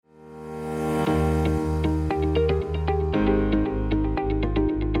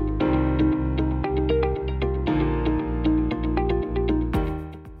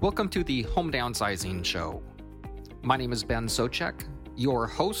Welcome to the Home Downsizing Show. My name is Ben Socek, your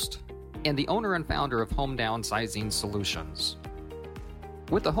host and the owner and founder of Home Downsizing Solutions.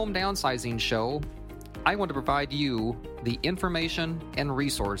 With the Home Downsizing Show, I want to provide you the information and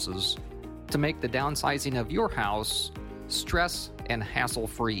resources to make the downsizing of your house stress and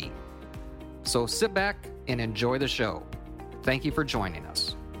hassle-free. So sit back and enjoy the show. Thank you for joining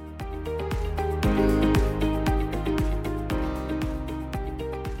us.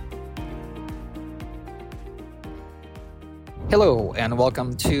 Hello, and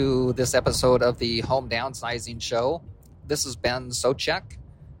welcome to this episode of the Home Downsizing Show. This is Ben Socek,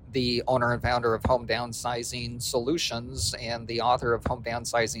 the owner and founder of Home Downsizing Solutions and the author of Home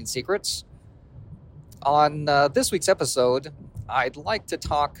Downsizing Secrets. On this week's episode, I'd like to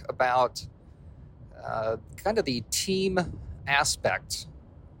talk about kind of the team aspect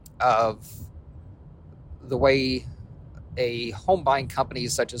of the way a home buying company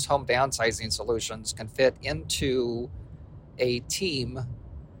such as Home Downsizing Solutions can fit into a team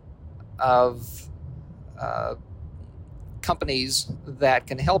of companies that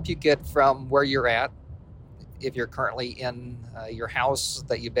can help you get from where you're at, if you're currently in your house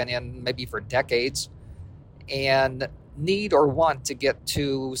that you've been in maybe for decades, and need or want to get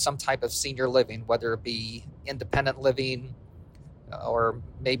to some type of senior living, whether it be independent living or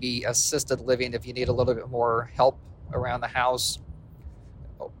maybe assisted living if you need a little bit more help around the house,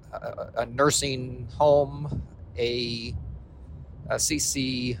 a nursing home, a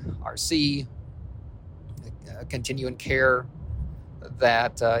CCRC, continuing care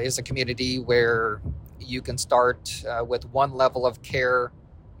that is a community where you can start with one level of care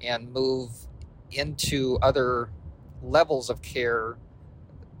and move into other levels of care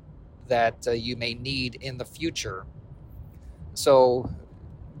that you may need in the future. So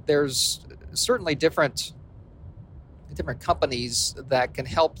there's certainly different companies that can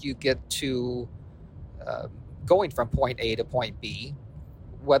help you get to going from point A to point B,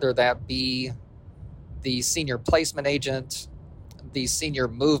 whether that be the senior placement agent, the senior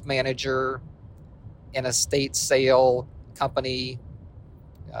move manager, an estate sale company,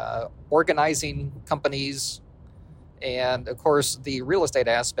 organizing companies, and of course the real estate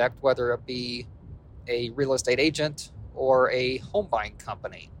aspect, whether it be a real estate agent or a home buying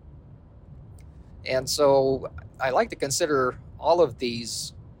company. And so I like to consider all of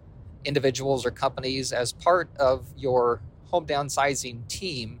these individuals or companies as part of your home downsizing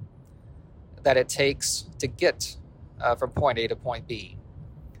team that it takes to get from point A to point B.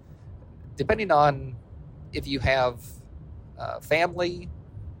 Depending on if you have family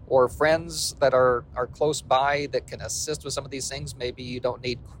or friends that are close by that can assist with some of these things, maybe you don't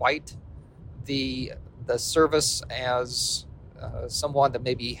need quite the service as someone that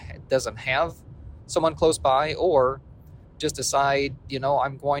maybe doesn't have someone close by, or just decide,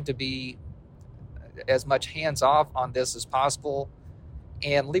 I'm going to be as much hands-off on this as possible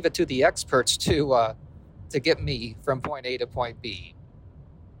and leave it to the experts to get me from point A to point B.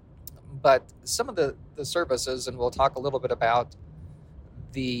 But some of the services, and we'll talk a little bit about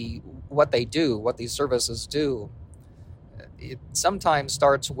what they do, what these services do, it sometimes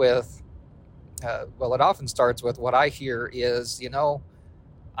starts with, it often starts with what I hear is,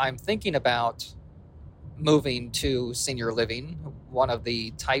 I'm thinking about moving to senior living, one of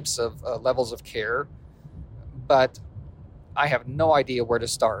the types of levels of care, but I have no idea where to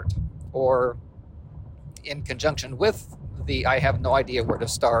start. Or in conjunction with I have no idea where to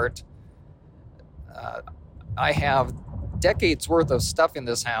start, I have decades worth of stuff in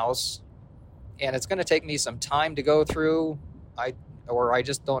this house, and it's going to take me some time to go through, or I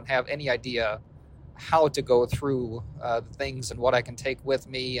just don't have any idea how to go through the things and what I can take with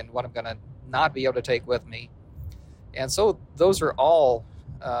me and what I'm going to not be able to take with me. And so those are all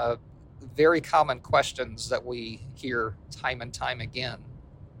very common questions that we hear time and time again.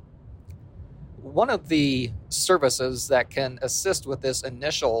 One of the services that can assist with this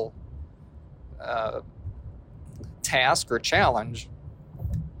initial task or challenge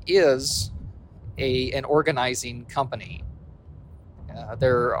is an organizing company.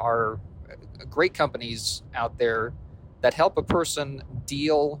 There are great companies out there that help a person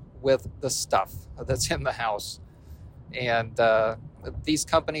deal with the stuff that's in the house. And these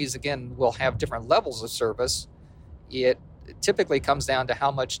companies, again, will have different levels of service. It typically comes down to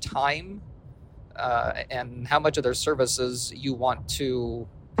how much time and how much of their services you want to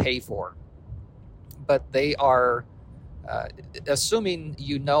pay for. But they are assuming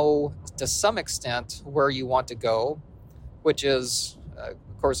to some extent where you want to go, which is, of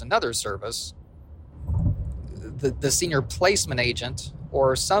course, another service. The senior placement agent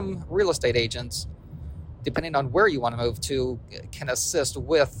or some real estate agents depending on where you want to move to, can assist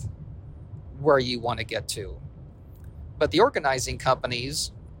with where you want to get to. But the organizing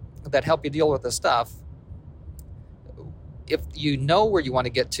companies that help you deal with the stuff, if you know where you want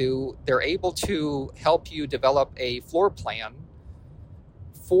to get to, they're able to help you develop a floor plan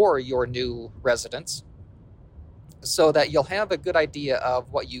for your new residence so that you'll have a good idea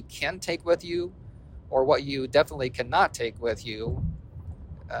of what you can take with you or what you definitely cannot take with you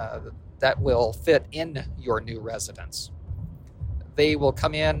that will fit in your new residence. They will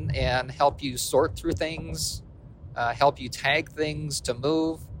come in and help you sort through things, help you tag things to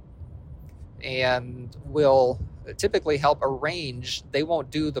move, and will typically help arrange. They won't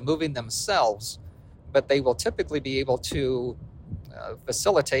do the moving themselves, but they will typically be able to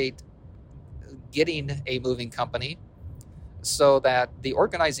facilitate getting a moving company so that the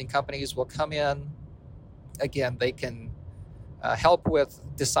organizing companies will come in. Again, they can help with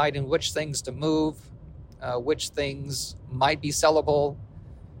deciding which things to move, which things might be sellable,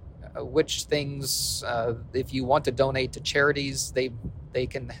 which things, if you want to donate to charities, they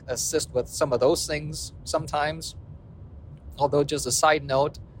can assist with some of those things sometimes. Although, just a side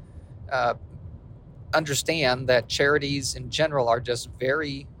note, understand that charities in general are just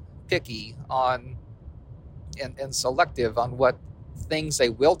very picky on and selective on what things they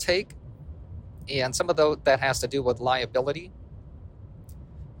will take, and some of that has to do with liability.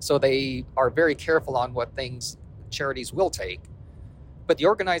 So they are very careful on what things charities will take. But the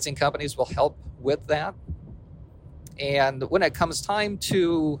organizing companies will help with that. And when it comes time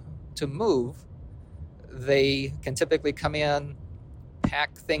to move, they can typically come in,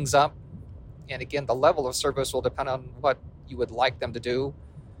 pack things up. And again, the level of service will depend on what you would like them to do.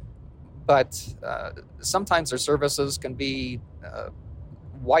 But sometimes their services can be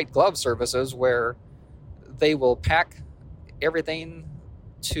white glove services where they will pack everything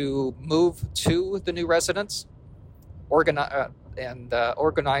to move to the new residence,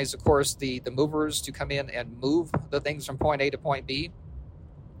 organize, of course, the movers to come in and move the things from point A to point B.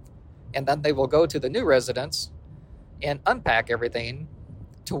 And then they will go to the new residence and unpack everything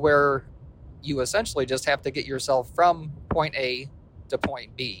to where you essentially just have to get yourself from point A to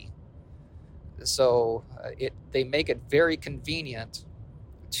point B. So they make it very convenient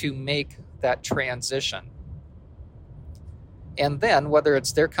to make that transition. And then, whether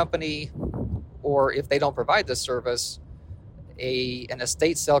it's their company or if they don't provide this service, an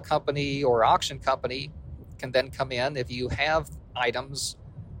estate sale company or auction company can then come in. If you have items,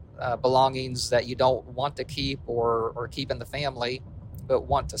 belongings that you don't want to keep or keep in the family but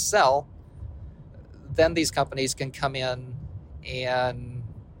want to sell, then these companies can come in and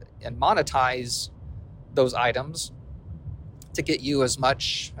monetize those items to get you as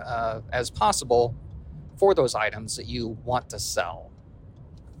much as possible for those items that you want to sell.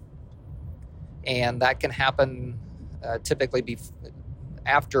 And that can happen typically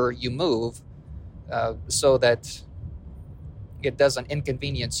after you move, so that it doesn't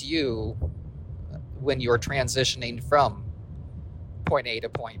inconvenience you when you're transitioning from point A to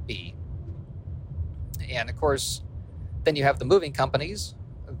point B. And of course, then you have the moving companies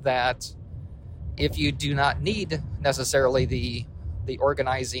that, if you do not need necessarily the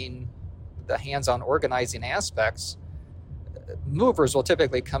organizing, the hands-on organizing aspects, movers will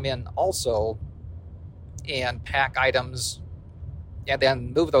typically come in also and pack items and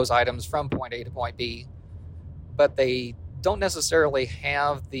then move those items from point A to point B, but they don't necessarily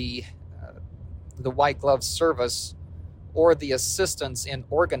have the white glove service or the assistance in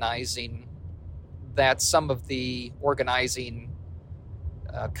organizing that some of the organizing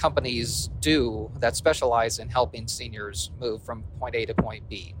companies do that specialize in helping seniors move from point A to point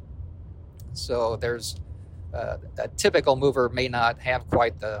B. So there's a typical mover may not have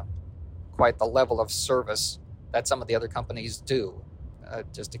quite the level of service that some of the other companies do,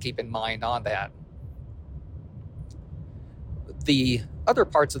 just to keep in mind on that. The other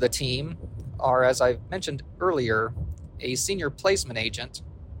parts of the team are, as I mentioned earlier, a senior placement agent,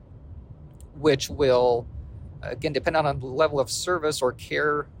 which will, again, depend on the level of service or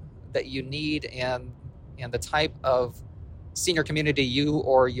care that you need and the type of senior community you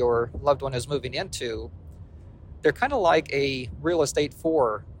or your loved one is moving into. They're kind of like a real estate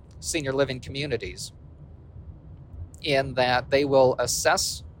for senior living communities, in that they will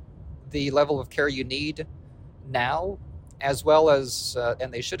assess the level of care you need now, as well as,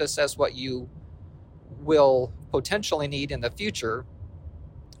 and they should assess what you will potentially need in the future,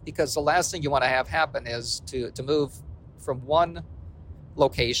 because the last thing you want to have happen is to move from one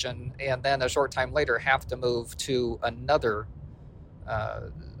location and then a short time later have to move to another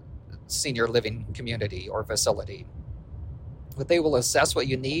senior living community or facility. But they will assess what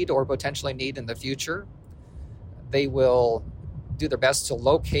you need or potentially need in the future, they will do their best to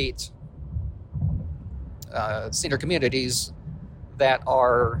locate senior communities that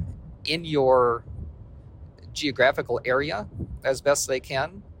are in your geographical area as best they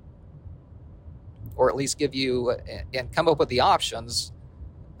can, or at least give you and come up with the options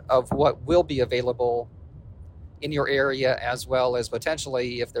of what will be available in your area, as well as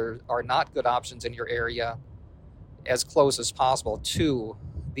potentially, if there are not good options in your area, as close as possible to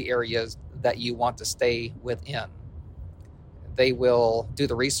the areas that you want to stay within. They will do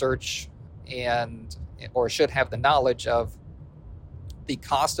the research or should have the knowledge of the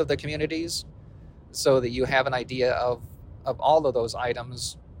cost of the communities, so that you have an idea of all of those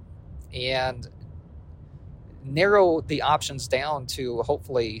items, and narrow the options down to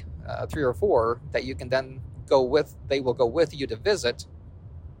hopefully 3 or 4 that you can then go with. They will go with you to visit,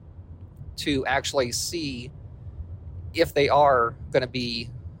 to actually see if they are going to be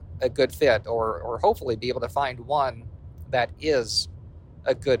a good fit, or hopefully be able to find one that is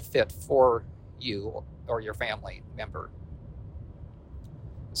a good fit for you or your family member.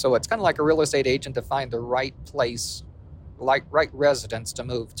 So it's kind of like a real estate agent to find the right place, like right residence to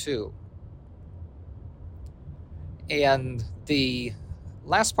move to. And the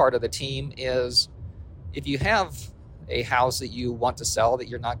last part of the team is, if you have a house that you want to sell that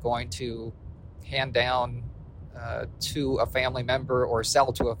you're not going to hand down to a family member or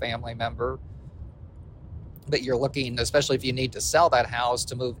sell to a family member, but you're looking, especially if you need to sell that house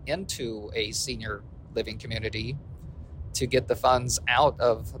to move into a senior living community, to get the funds out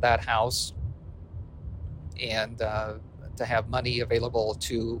of that house and to have money available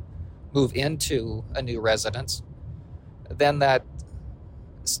to move into a new residence, then that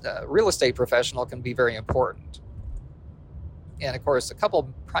real estate professional can be very important. And of course, a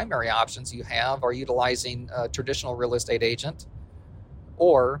couple primary options you have are utilizing a traditional real estate agent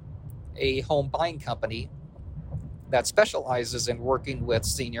or a home buying company that specializes in working with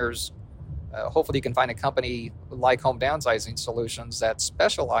seniors. Hopefully you can find a company like Home Downsizing Solutions that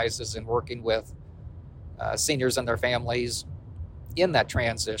specializes in working with seniors and their families in that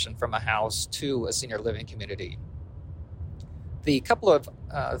transition from a house to a senior living community. The couple of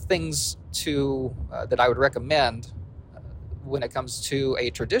things that I would recommend when it comes to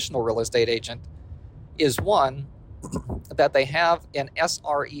a traditional real estate agent is, one, that they have an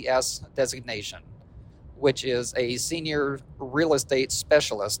SRES designation, which is a senior real estate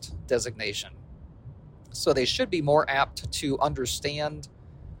specialist designation. So they should be more apt to understand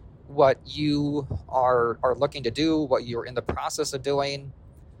what you are looking to do, what you're in the process of doing,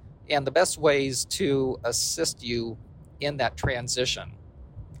 and the best ways to assist you in that transition.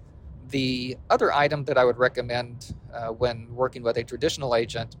 The other item that I would recommend when working with a traditional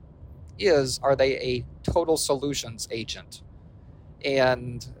agent is, are they a total solutions agent?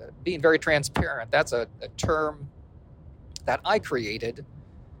 And being very transparent, that's a term that I created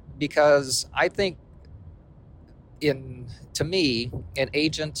because I think, to me, an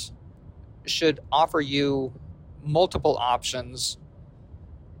agent should offer you multiple options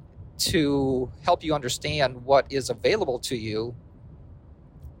to help you understand what is available to you,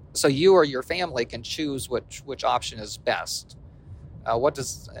 so you or your family can choose which option is best. What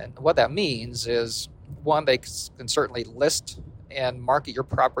that means is, one, they can certainly list and market your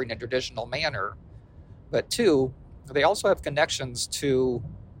property in a traditional manner, but two, they also have connections to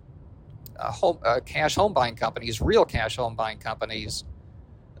cash home buying companies, real cash home buying companies,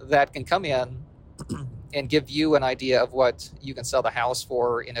 that can come in and give you an idea of what you can sell the house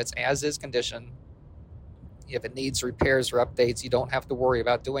for in its as-is condition. If it needs repairs or updates, you don't have to worry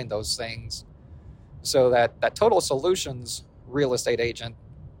about doing those things. So that total solutions real estate agent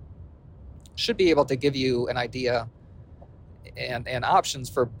should be able to give you an idea and options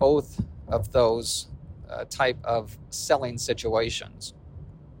for both of those type of selling situations.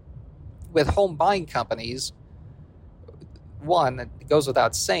 With home buying companies, one, it goes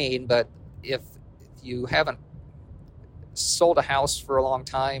without saying, but if you haven't sold a house for a long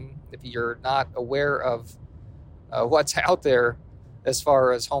time, if you're not aware of what's out there as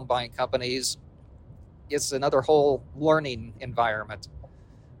far as home buying companies, it's another whole learning environment.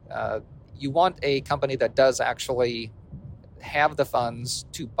 You want a company that does actually have the funds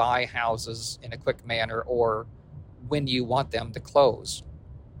to buy houses in a quick manner or when you want them to close.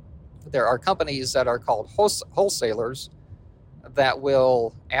 There are companies that are called wholesalers that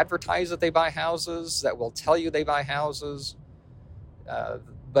will advertise that they buy houses, that will tell you they buy houses,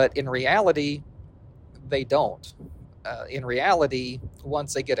 but in reality, they don't. In reality,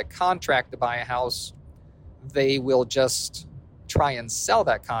 once they get a contract to buy a house, they will just try and sell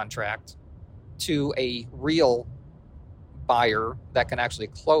that contract to a real buyer that can actually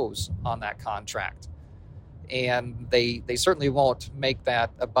close on that contract. And they certainly won't make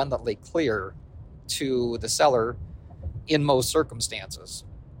that abundantly clear to the seller in most circumstances.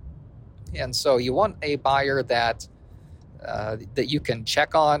 And so you want a buyer that you can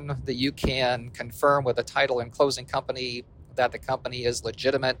check on, that you can confirm with a title and closing company that the company is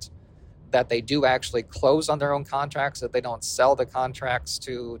legitimate, that they do actually close on their own contracts, that they don't sell the contracts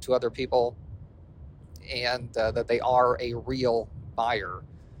to other people, and that they are a real buyer.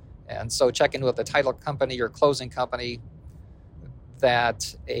 And so checking with the title company or closing company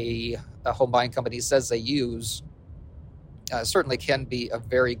that a home buying company says they use certainly can be a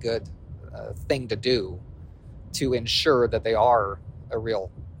very good thing to do to ensure that they are a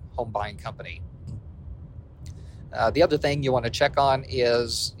real home buying company. The other thing you want to check on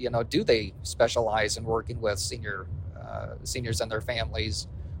is, do they specialize in working with seniors and their families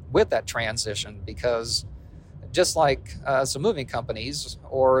with that transition? Because just like some moving companies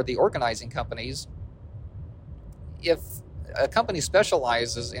or the organizing companies, if a company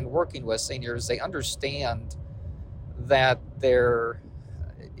specializes in working with seniors, they understand that there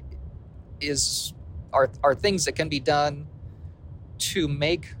are things that can be done to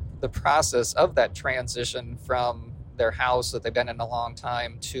make the process of that transition from their house that they've been in a long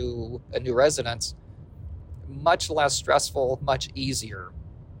time to a new residence much less stressful, much easier.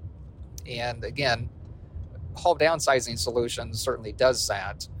 And again, home downsizing solutions certainly does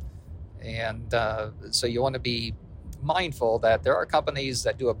that. And so you want to be mindful that there are companies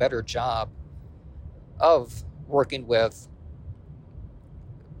that do a better job of working with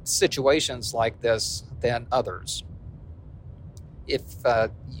situations like this than others.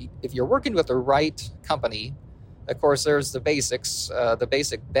 If you're working with the right company, of course, there's the basics, the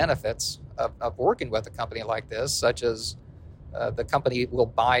basic benefits of working with a company like this, such as the company will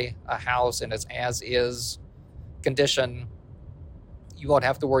buy a house in its as-is condition. You won't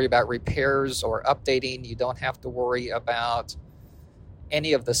have to worry about repairs or updating. You don't have to worry about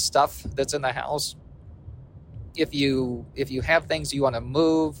any of the stuff that's in the house. If you have things you want to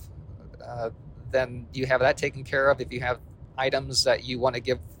move, then you have that taken care of. If you have items that you want to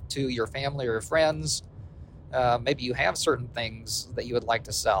give to your family or friends, maybe you have certain things that you would like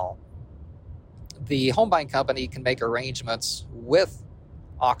to sell. The home buying company can make arrangements with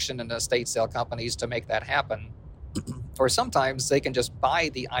auction and estate sale companies to make that happen. Or sometimes they can just buy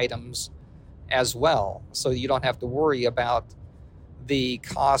the items as well, so you don't have to worry about the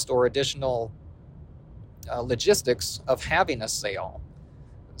cost or additional logistics of having a sale.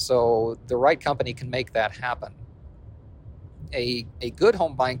 So the right company can make that happen. A good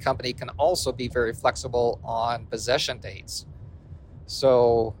home buying company can also be very flexible on possession dates.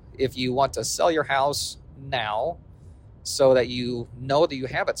 So if you want to sell your house now so that you know that you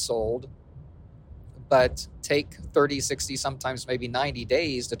have it sold, but take 30, 60, sometimes maybe 90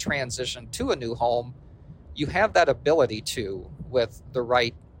 days to transition to a new home, you have that ability to with the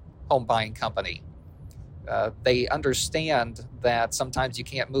right home buying company. They understand that sometimes you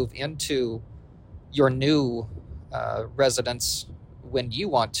can't move into your new residence when you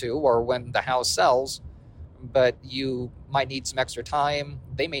want to or when the house sells, but you might need some extra time.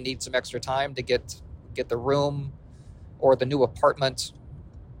 They may need some extra time to get the room or the new apartment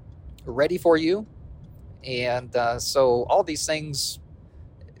ready for you. And so all these things,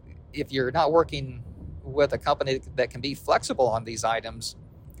 if you're not working with a company that can be flexible on these items,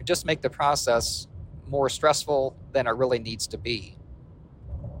 just make the process more stressful than it really needs to be.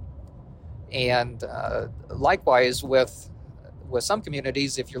 And likewise with some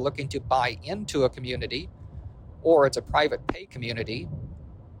communities, if you're looking to buy into a community or it's a private pay community,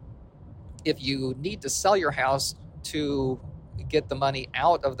 if you need to sell your house to get the money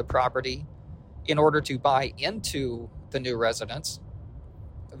out of the property in order to buy into the new residence,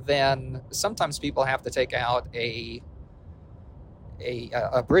 then sometimes people have to take out a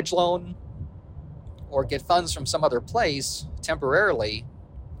bridge loan or get funds from some other place temporarily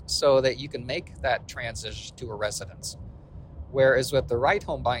so that you can make that transition to a residence. Whereas with the right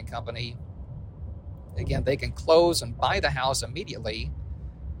home buying company, again, they can close and buy the house immediately,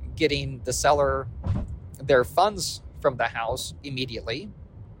 getting the seller their funds from the house immediately,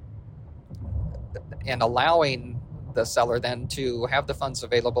 and allowing the seller then to have the funds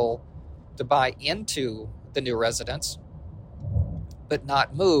available to buy into the new residence, but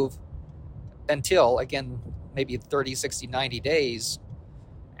not move until, again, maybe 30, 60, 90 days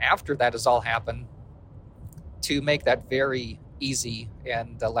after that has all happened, to make that very easy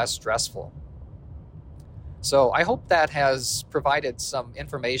and less stressful. So I hope that has provided some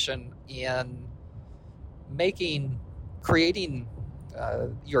information in creating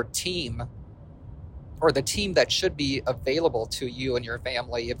your team or the team that should be available to you and your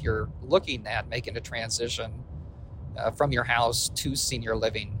family if you're looking at making a transition from your house to senior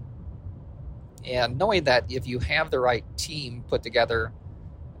living. And knowing that if you have the right team put together,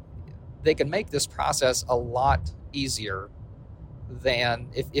 they can make this process a lot easier than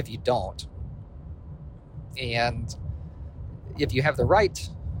if you don't. And if you have the right,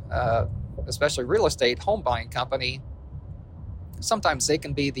 especially real estate home buying company, sometimes they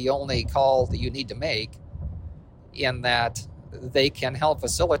can be the only call that you need to make, in that they can help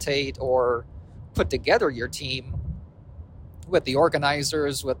facilitate or put together your team with the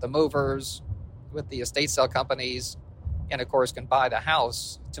organizers, with the movers, with the estate sale companies, and of course can buy the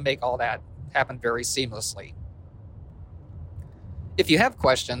house to make all that happen very seamlessly. If you have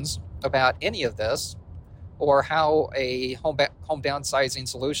questions about any of this, or how a home downsizing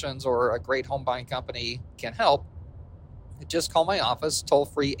solutions or a great home buying company can help, just call my office,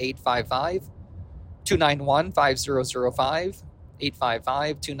 toll-free 855-291-5005,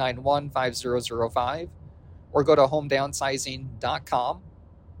 855-291-5005, or go to homedownsizing.com,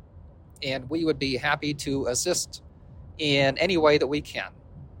 and we would be happy to assist in any way that we can.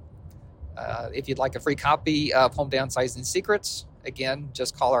 If you'd like a free copy of Home Downsizing Secrets, again,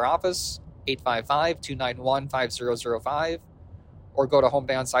 just call our office, 855-291-5005, or go to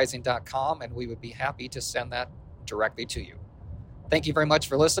homedownsizing.com, and we would be happy to send that directly to you. Thank you very much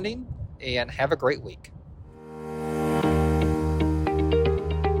for listening, and have a great week.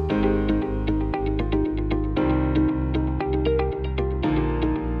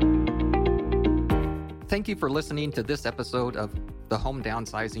 Thank you for listening to this episode of the Home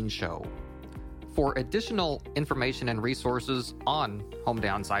Downsizing Show. For additional information and resources on home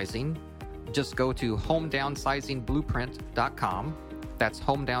downsizing, just go to homedownsizingblueprint.com. That's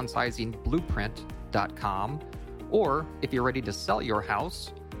homedownsizingblueprint.com. Or if you're ready to sell your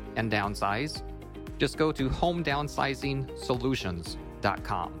house and downsize, just go to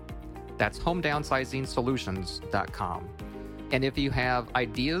homedownsizingsolutions.com. That's homedownsizingsolutions.com. And if you have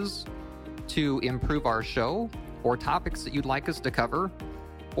ideas to improve our show, or topics that you'd like us to cover,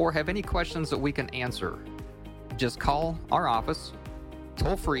 or have any questions that we can answer, just call our office,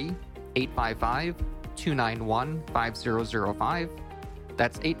 toll-free, 855-291-5005.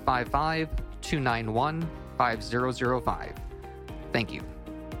 That's 855-291-5005. Thank you.